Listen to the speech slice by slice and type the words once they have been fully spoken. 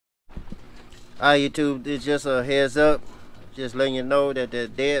Hi YouTube, it's just a heads up, just letting you know that the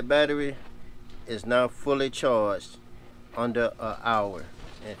dead battery is now fully charged under an hour.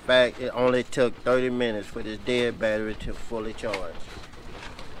 In fact, it only took 30 minutes for this dead battery to fully charge.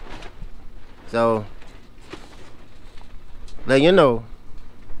 So, let you know,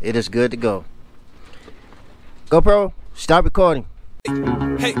 it is good to go. GoPro, stop recording.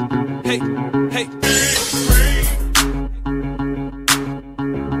 Hey, hey, hey.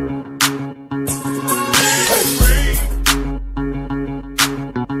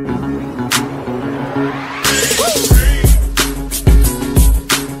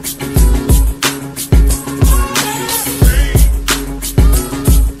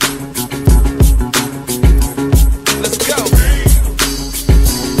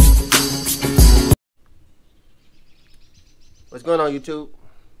 What's going on YouTube?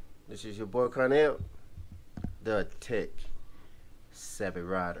 This is your boy Cornell, the Tech Savvy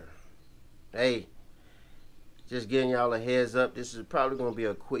Rider. Hey, just giving y'all a heads up. This is probably going to be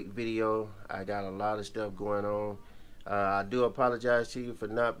a quick video. I got a lot of stuff going on. I do apologize to you for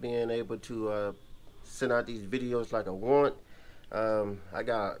not being able to send out these videos like I want.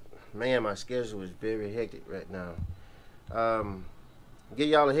 My schedule is very hectic right now. Give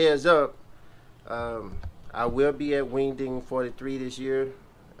y'all a heads up. I will be at Wingding 43 this year,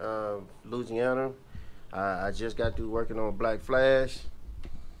 Louisiana. I just got through working on Black Flash.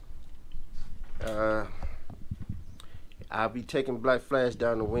 I'll be taking Black Flash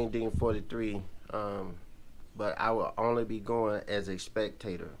down to Wingding 43, but I will only be going as a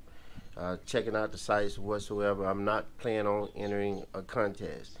spectator, checking out the sites whatsoever. I'm not planning on entering a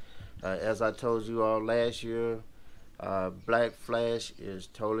contest. As I told you all last year, Black Flash is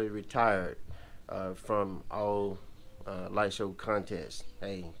totally retired from all light show contests.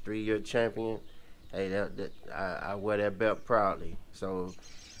 Hey, 3-year champion. Hey, I wear that belt proudly. So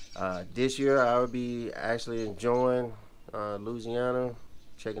this year I will be actually enjoying Louisiana,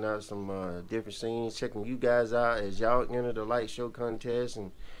 checking out some different scenes, checking you guys out as y'all enter the light show contest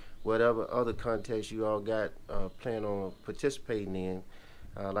and whatever other contests you all got plan on participating in.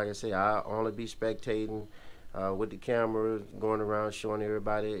 Like I say, I'll only be spectating with the camera, going around showing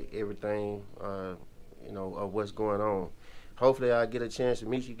everybody everything, you know, of what's going on. Hopefully I get a chance to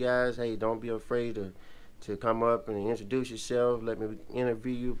meet you guys. Hey, don't be afraid to come up and introduce yourself. Let me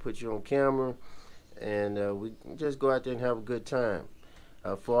interview you, put you on camera, and we just go out there and have a good time.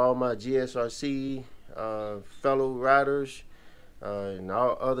 For all my GSRC fellow riders and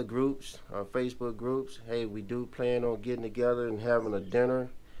all other groups, Facebook groups, hey, we do plan on getting together and having a dinner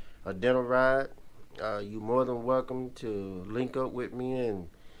ride. You're more than welcome to link up with me and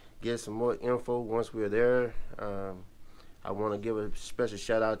get some more info once we're there. I want to give a special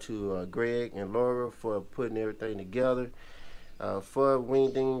shout out to Greg and Laura for putting everything together for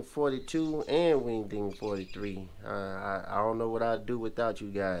Wingding 42 and Wingding 43. I don't know what I'd do without you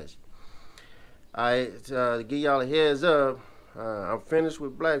guys. To give y'all a heads up, I'm finished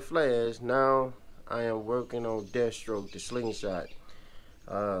with Black Flash. Now I am working on Deathstroke, the Slingshot.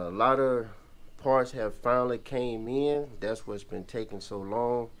 A lot of parts have finally came in. That's what's been taking so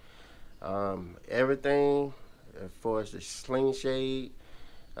long. Everything as far as the sling shade,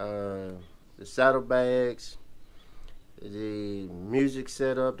 the saddlebags, the music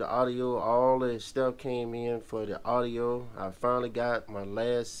setup, the audio, all this stuff came in for the audio. I finally got my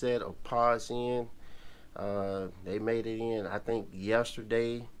last set of parts in. They made it in, I think,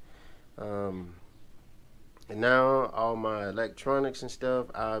 yesterday. And now all my electronics and stuff,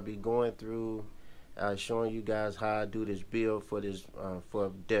 I'll be going through, showing you guys how I do this build for this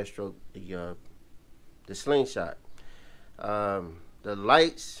for Deathstroke, the Slingshot. The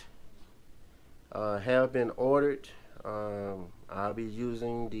lights have been ordered. I'll be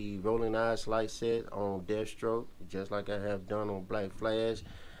using the rolling eyes light set on Deathstroke, just like I have done on Black Flash.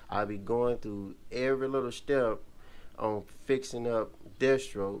 I'll be going through every little step on fixing up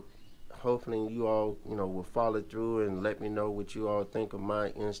Deathstroke. Hopefully you all, will follow through and let me know what you all think of my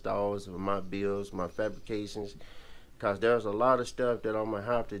installs, of my builds, my fabrications, because there's a lot of stuff that I'm gonna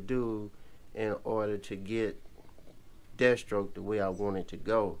have to do in order to get Deathstroke the way I want it to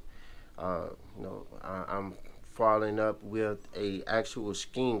go. I'm following up with a actual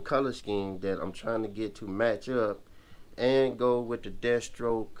color scheme that I'm trying to get to match up and go with the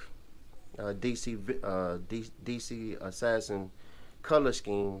Deathstroke DC Assassin color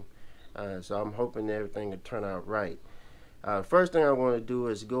scheme. So I'm hoping everything will turn out right. First thing I want to do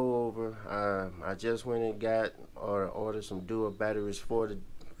is go over. I just went and ordered some dual batteries for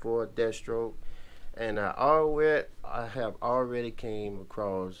Deathstroke, and I have already came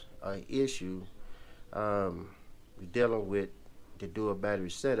across an issue dealing with to do a battery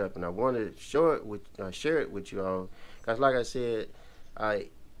setup, and I wanted to share it with you all, because like I said,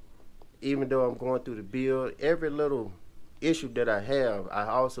 even though I'm going through the build, every little issue that I have, I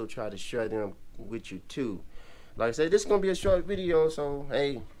also try to share them with you too. Like I said, this is gonna be a short video, so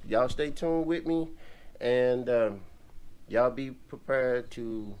hey, y'all stay tuned with me, and y'all be prepared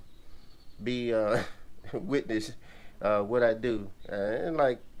to be witness what I do. And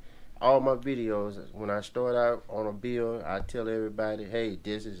like all my videos, when I start out on a build, I tell everybody, hey,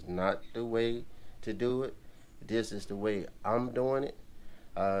 this is not the way to do it. This is the way I'm doing it.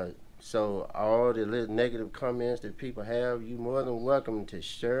 So all the little negative comments that people have, you more than welcome to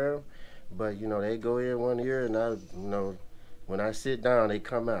share them. But you know, they go in one ear, and when I sit down, they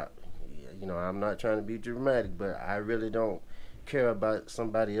come out. You know, I'm not trying to be dramatic, but I really don't care about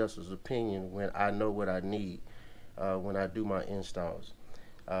somebody else's opinion when I know what I need when I do my installs.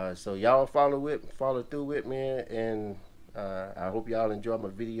 So y'all follow through with me, and I hope y'all enjoy my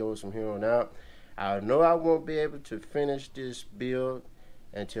videos from here on out. I know I won't be able to finish this build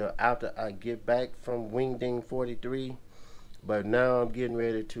until after I get back from Wingding 43, but now I'm getting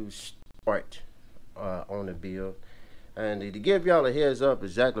ready to start on the build. And to give y'all a heads up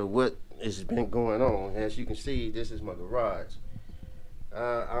exactly what has been going on, as you can see, this is my garage.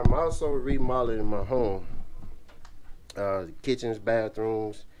 I'm also remodeling my home, the kitchens,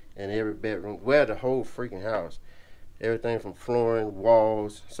 bathrooms, and every bedroom, well, the whole freaking house, everything from flooring,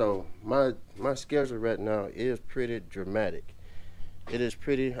 walls. So my schedule right now is pretty dramatic. It is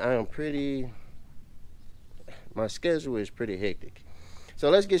pretty, my schedule is pretty hectic. So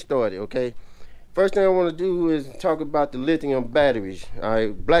let's get started, okay? First thing I want to do is talk about the lithium batteries. All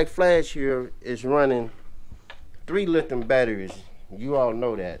right, Black Flash here is running 3 lithium batteries. You all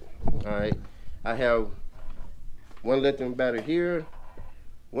know that. All right, I have 1 lithium battery here,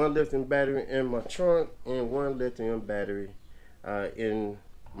 1 lithium battery in my trunk, and 1 lithium battery in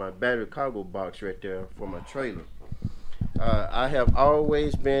my battery cargo box right there for my trailer. I have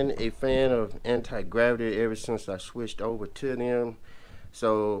always been a fan of anti-gravity ever since I switched over to them.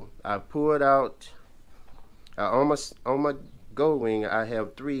 So I pulled out on my Gold Wing. I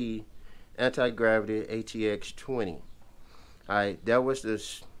have 3 anti-gravity ATX 20. Alright, that was the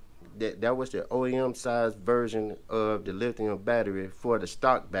OEM size version of the lithium battery for the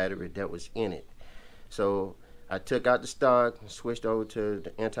stock battery that was in it. So I took out the stock, switched over to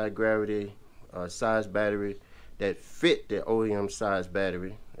the anti-gravity size battery that fit the OEM size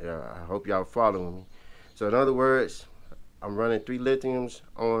battery. I hope y'all following me. So in other words, I'm running 3 lithiums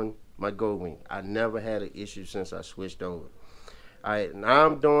on my Gold Wing. I never had an issue since I switched over. Alright, now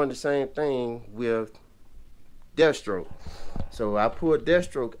I'm doing the same thing with Deathstroke. So I pulled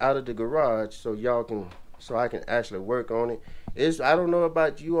Deathstroke out of the garage so I can actually work on it. I don't know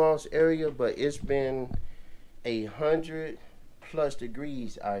about you all's area, but it's been 100+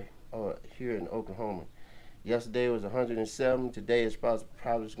 degrees here in Oklahoma. Yesterday was 107. Today is probably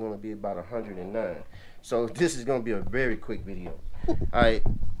going to be about 109. So this is going to be a very quick video. Alright,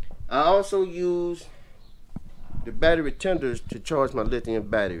 I also use the battery tenders to charge my lithium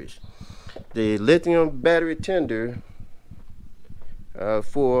batteries. The lithium battery tender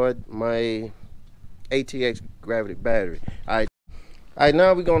for my ATX gravity battery. Alright,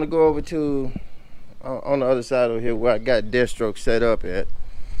 now we're going to go over to on the other side over here where I got Deathstroke set up at.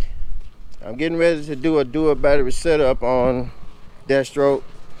 I'm getting ready to do a dual battery setup on Deathstroke,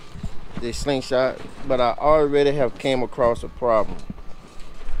 the Slingshot, but I already have came across a problem.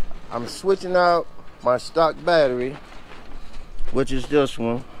 I'm switching out my stock battery, which is this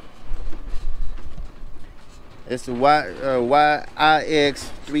one. It's the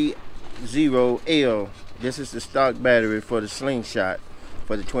YIX30L. This is the stock battery for the Slingshot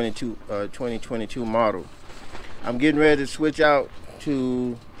for the 2022 model. I'm getting ready to switch out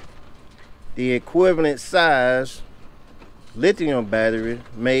to the equivalent size lithium battery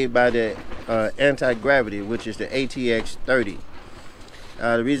made by the anti-gravity, which is the ATX 30.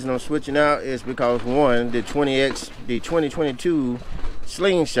 The reason I'm switching out is because, one, the 2022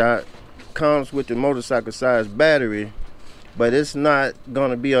 Slingshot comes with the motorcycle size battery, but it's not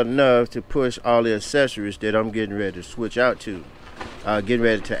gonna be enough to push all the accessories that I'm getting ready to switch out to, getting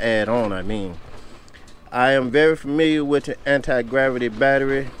ready to add on. I am very familiar with the anti-gravity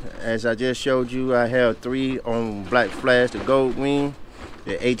battery. As I just showed you, I have 3 on Black Flash, the Gold Wing,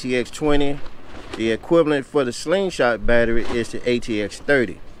 the ATX 20. The equivalent for the Slingshot battery is the ATX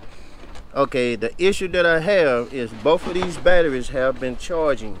 30. Okay, the issue that I have is both of these batteries have been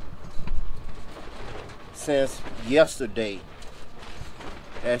charging since yesterday.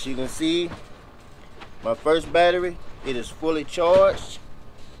 As you can see, my first battery, it is fully charged,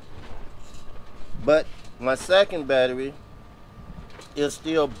 but my second battery is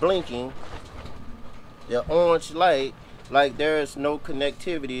still blinking, the orange light, like there is no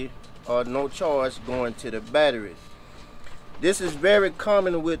connectivity or no charge going to the battery. This is very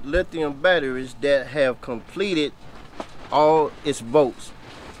common with lithium batteries that have completed all its volts.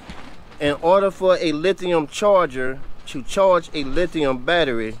 In order for a lithium charger to charge a lithium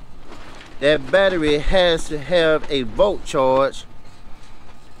battery, that battery has to have a volt charge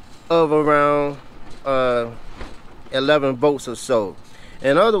of around 11 volts or so.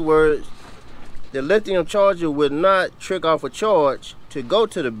 In other words, the lithium charger would not trick off a charge to go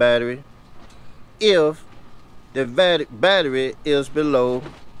to the battery if the battery is below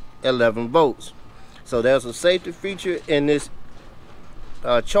 11 volts. So there's a safety feature in this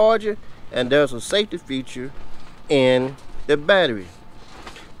charger, and there's a safety feature in the battery.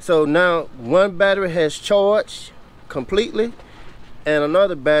 So now one battery has charged completely and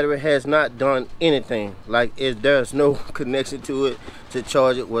another battery has not done anything, like there's no connection to it to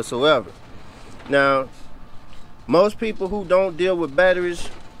charge it whatsoever. Now, most people who don't deal with batteries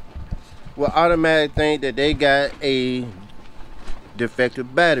will automatically think that they got a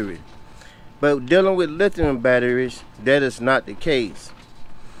defective battery. But dealing with lithium batteries, that is not the case.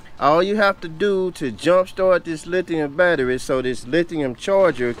 All you have to do to jump start this lithium battery so this lithium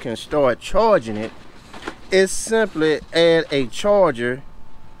charger can start charging it is simply add a charger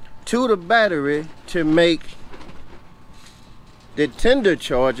to the battery to make the tender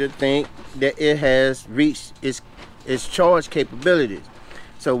charger think that it has reached its charge capabilities.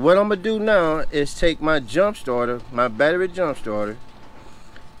 So what I'm gonna do now is take my jump starter, my battery jump starter.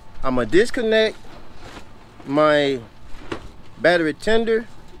 I'm gonna disconnect my battery tender,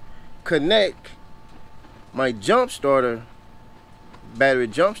 connect my jump starter, battery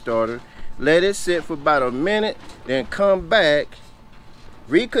jump starter, let it sit for about a minute, then come back,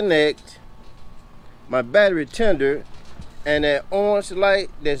 reconnect my battery tender, and that orange light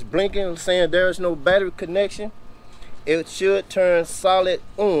that's blinking saying there is no battery connection, it should turn solid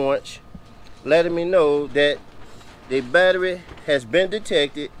orange, letting me know that the battery has been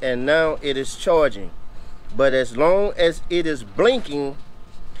detected and now it is charging. But as long as it is blinking,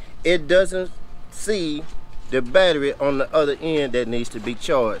 it doesn't see the battery on the other end that needs to be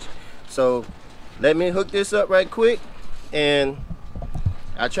charged. So let me hook this up right quick, and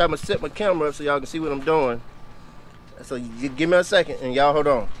I try to set my camera up so y'all can see what I'm doing. So you give me a second and y'all hold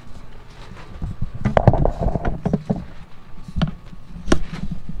on.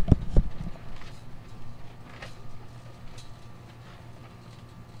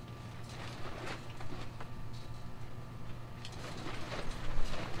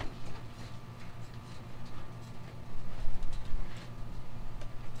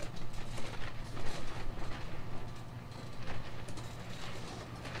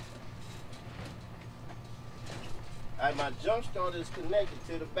 Alright, my jump starter is connected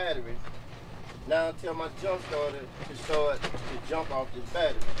to the battery. Now I tell my jump starter to start to jump off this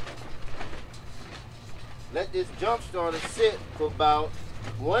battery. Let this jump starter sit for about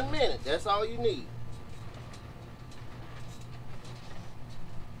 1 minute. That's all you need.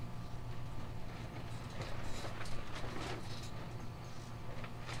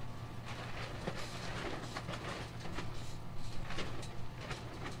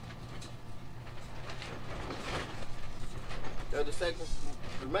 The seconds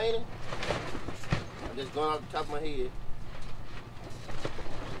remaining. I'm just going off the top of my head.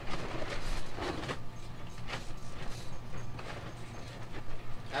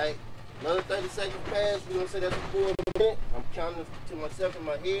 Alright, another 30 seconds passed. We're gonna say that's a full minute. I'm counting to myself in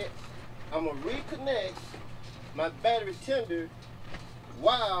my head. I'm gonna reconnect my battery tender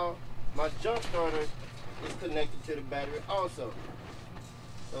while my jump starter is connected to the battery also.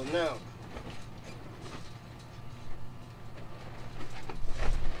 So now,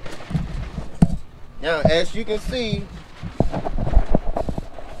 as you can see,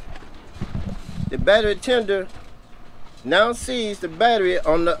 the battery tender now sees the battery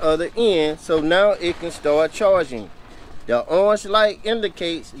on the other end, so now it can start charging. The orange light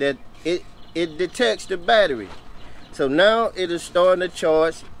indicates that it detects the battery. So now it is starting to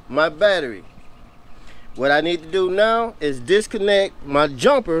charge my battery. What I need to do now is disconnect my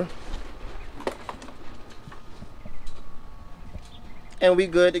jumper, and we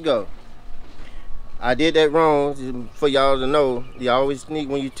good to go. I did that wrong for y'all to know. You always need,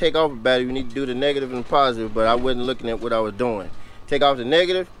 when you take off a battery, you need to do the negative and positive, but I wasn't looking at what I was doing. Take off the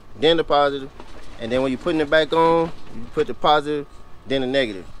negative, then the positive, and then when you're putting it back on, you put the positive, then the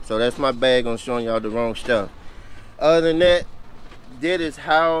negative. So that's my bag on showing y'all the wrong stuff. Other than that, that is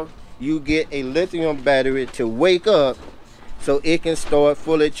how you get a lithium battery to wake up so it can start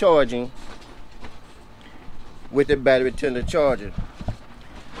fully charging with the battery tender charger.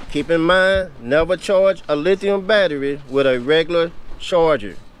 Keep in mind, never charge a lithium battery with a regular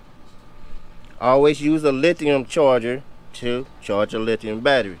charger. Always use a lithium charger to charge a lithium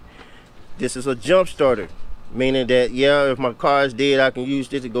battery. This is a jump starter, meaning that, yeah, if my car is dead, I can use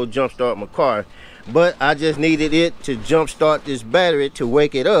this to go jump start my car. But I just needed it to jump start this battery to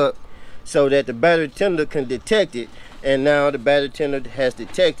wake it up so that the battery tender can detect it. And now the battery tender has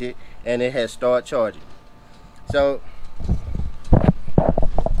detected and it has started charging. So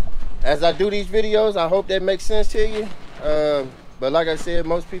as I do these videos, I hope that makes sense to you. But like I said,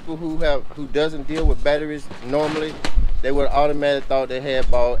 most people who doesn't deal with batteries normally, they would automatically thought they had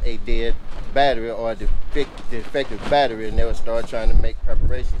bought a dead battery or a defective battery, and they would start trying to make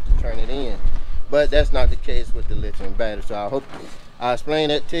preparations to turn it in. But that's not the case with the lithium battery. So I hope I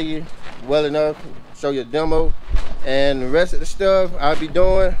explained that to you well enough, show you a demo, and the rest of the stuff I'll be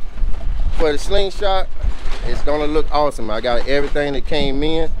doing for the Slingshot, it's gonna look awesome. I got everything that came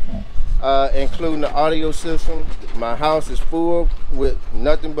in, including the audio system. My house is full with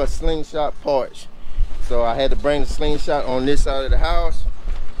nothing but Slingshot parts. So I had to bring the Slingshot on this side of the house.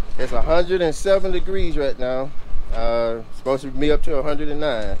 It's 107 degrees right now. Supposed to be up to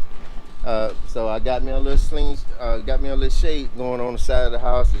 109. So I got me a little shade going on the side of the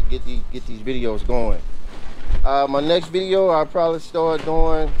house to get these videos going. My next video, I'll probably start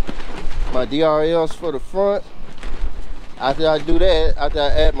doing my DRLs for the front. After I do that, after I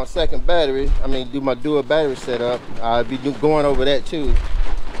add my second battery, do my dual battery setup, I'll be going over that too.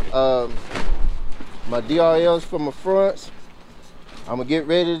 My DRLs for my fronts, I'm gonna get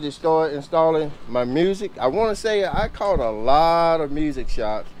ready to start installing my music. I want to say I called a lot of music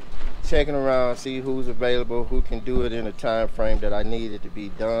shops, checking around, see who's available, who can do it in a time frame that I needed to be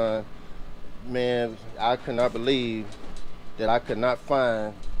done. Man, I could not believe that I could not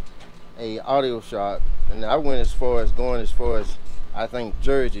find a audio shop, and I went going as far as I think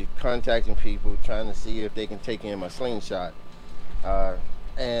Jersey, contacting people trying to see if they can take in my Slingshot,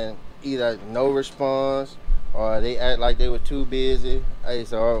 and either no response or they act like they were too busy. Hey,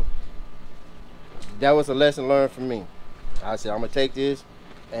 so that was a lesson learned for me. I said, I'm gonna take this,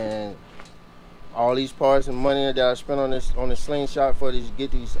 and all these parts and money that I spent on this Slingshot for these,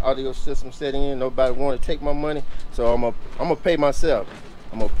 get these audio systems set in, nobody want to take my money, so I'm gonna pay myself.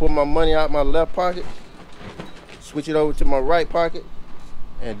 I'm gonna pull my money out my left pocket, switch it over to my right pocket,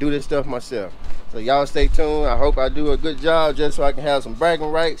 and do this stuff myself. So y'all stay tuned. I hope I do a good job just so I can have some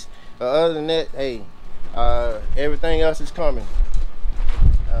bragging rights. Other than that, hey, everything else is coming.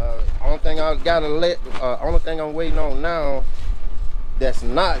 Only thing I'm waiting on now that's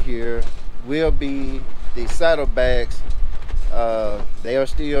not here will be the saddlebags. They are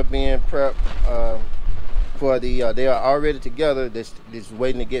still being prepped for the they are already together. This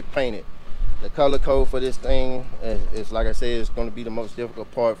waiting to get painted. The color code for this thing is like I said, it's going to be the most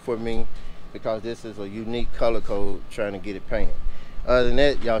difficult part for me because this is a unique color code, trying to get it painted. Other than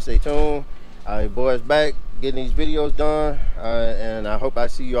that, y'all stay tuned. Your boy's back getting these videos done, and I hope I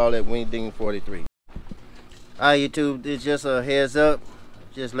see you all at Wingding 43. Hi YouTube, it's just a heads up,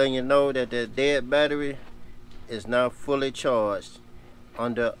 just letting you know that the dead battery is now fully charged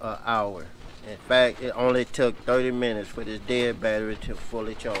under an hour. In fact, it only took 30 minutes for this dead battery to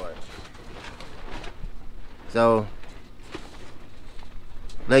fully charge. So,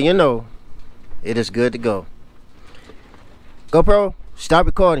 let you know, it is good to go. GoPro, stop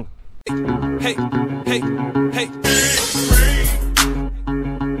recording. Hey, hey, hey.